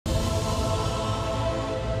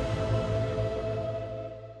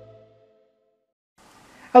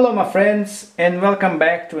Hello my friends and welcome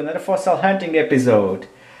back to another fossil hunting episode.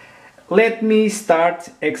 Let me start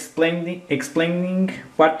explaining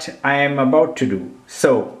what I am about to do.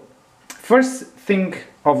 So, first thing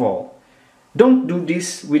of all, don't do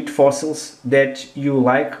this with fossils that you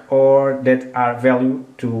like or that are value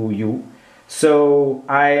to you. So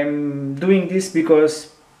I'm doing this because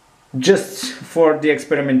just for the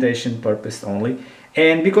experimentation purpose only,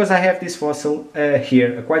 and because I have this fossil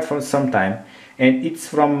here quite for some time, and it's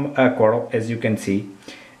from a coral, as you can see.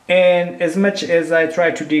 And as much as I try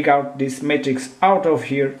to dig out this matrix out of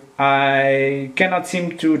here, I cannot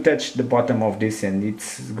seem to touch the bottom of this, and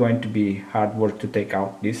it's going to be hard work to take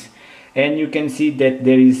out this. And you can see that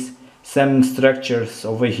there is some structures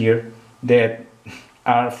over here that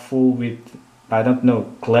are full with, I don't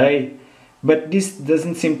know, clay, but this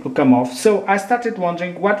doesn't seem to come off. So I started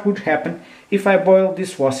wondering what would happen if I boil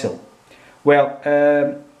this fossil. Well,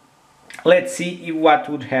 let's see what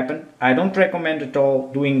would happen. I don't recommend at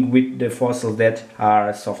all doing with the fossils that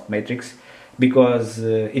are soft matrix, because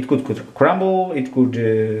it could crumble, it could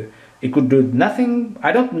do nothing.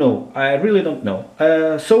 I don't know, I really don't know.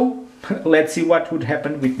 So let's see what would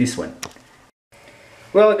happen with this one.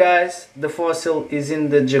 Well guys, the fossil is in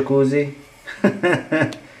the jacuzzi.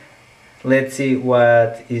 Let's see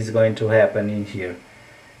what is going to happen in here.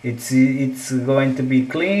 It's going to be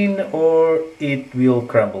clean or it will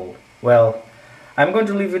crumble. Well, I'm going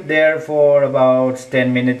to leave it there for about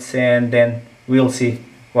 10 minutes and then we'll see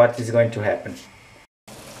what is going to happen.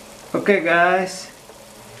 Okay guys,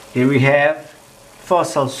 here we have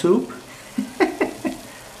fossil soup.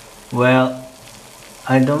 Well,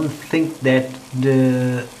 I don't think that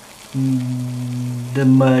the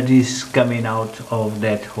mud is coming out of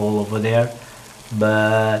that hole over there,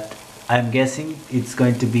 but I'm guessing it's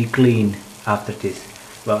going to be clean after this.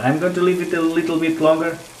 Well, I'm going to leave it a little bit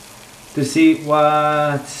longer to see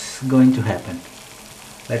what's going to happen.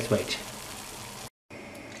 Let's wait.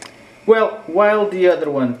 Well, while the other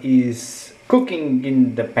one is cooking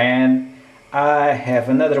in the pan, I have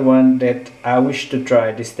another one that I wish to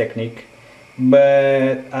try this technique,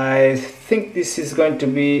 but I think this is going to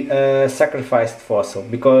be a sacrificed fossil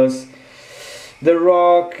because the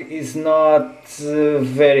rock is not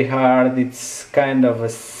very hard. It's kind of a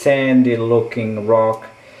sandy looking rock.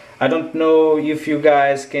 I don't know if you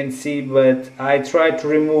guys can see, but I tried to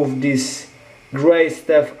remove this gray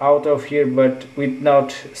stuff out of here, but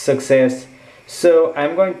without success. So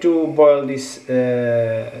I'm going to boil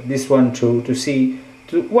this one too, to see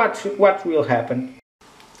what will happen.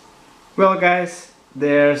 Well guys,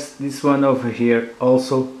 there's this one over here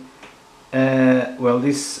also. Well,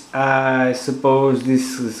 this, I suppose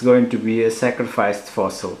this is going to be a sacrificed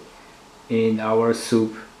fossil in our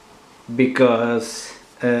soup, because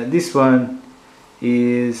this one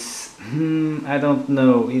is, I don't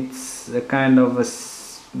know, it's a kind of a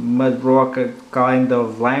mud rock, a kind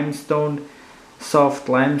of limestone, soft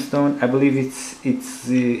limestone. I believe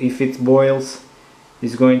if it boils,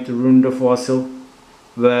 it's going to ruin the fossil.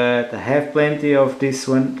 But I have plenty of this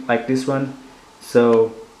one, like this one,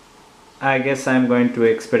 so I guess I'm going to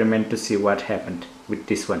experiment to see what happened with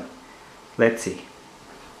this one. Let's see.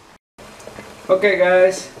 Okay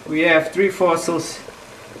guys, we have 3 fossils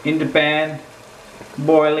in the pan,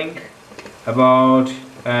 boiling about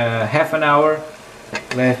half an hour.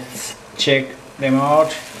 Let's check them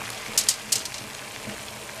out.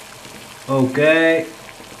 Okay,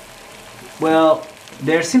 well,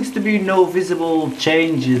 there seems to be no visible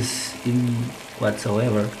changes in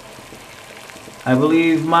whatsoever. I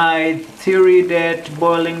believe my theory that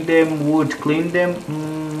boiling them would clean them,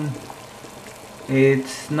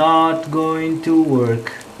 it's not going to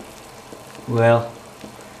work. Well,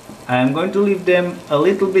 I'm going to leave them a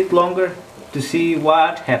little bit longer to see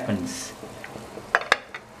what happens.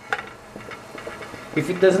 If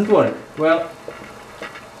it doesn't work, well,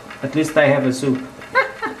 at least I have a soup.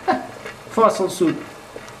 Fossil soup.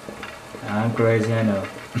 I'm crazy, I know.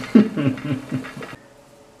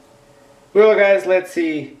 Well guys, let's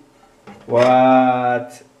see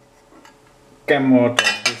what came out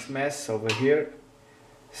of this mess over here.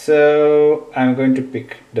 So I'm going to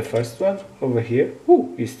pick the first one over here.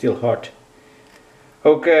 Ooh, it's still hot.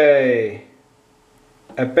 Okay,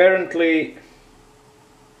 apparently,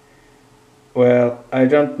 well, I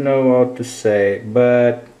don't know how to say,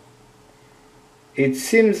 but it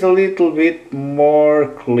seems a little bit more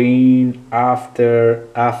clean after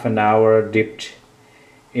half an hour dipped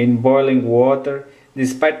in boiling water,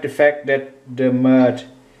 despite the fact that the mud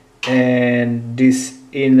and this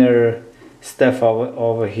inner stuff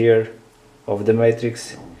over here of the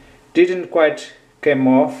matrix didn't quite come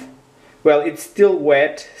off. Well, it's still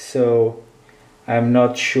wet, so I'm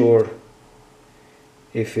not sure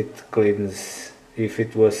if it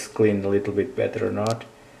was cleaned a little bit better or not,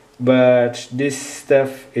 but this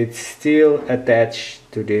stuff, it's still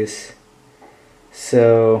attached to this,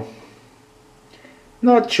 so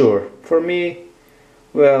not sure. For me,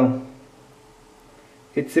 well,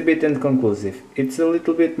 it's a bit inconclusive. It's a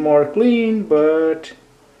little bit more clean, but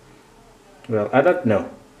well, I don't know.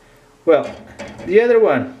 Well, the other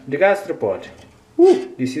one, the gastropod.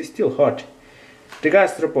 Woo, this is still hot. The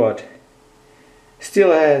gastropod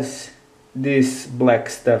still has this black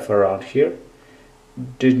stuff around here.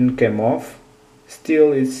 Didn't come off.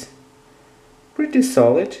 Still is pretty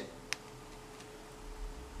solid.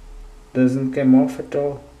 Doesn't come off at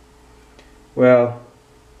all. Well,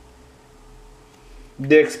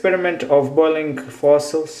 the experiment of boiling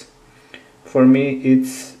fossils, for me,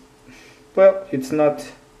 it's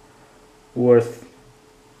not worth,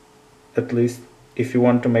 at least if you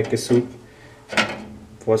want to make a soup,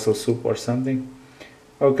 fossil soup or something.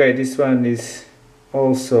 Okay, this one is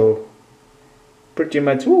also pretty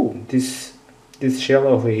much, ooh, this shell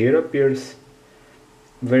over here appears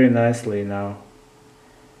very nicely now.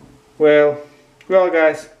 Well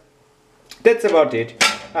guys, that's about it.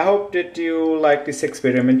 I hope that you like this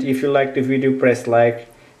experiment. If you like the video, press like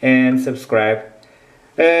and subscribe.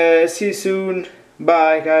 See you soon.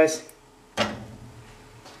 Bye guys.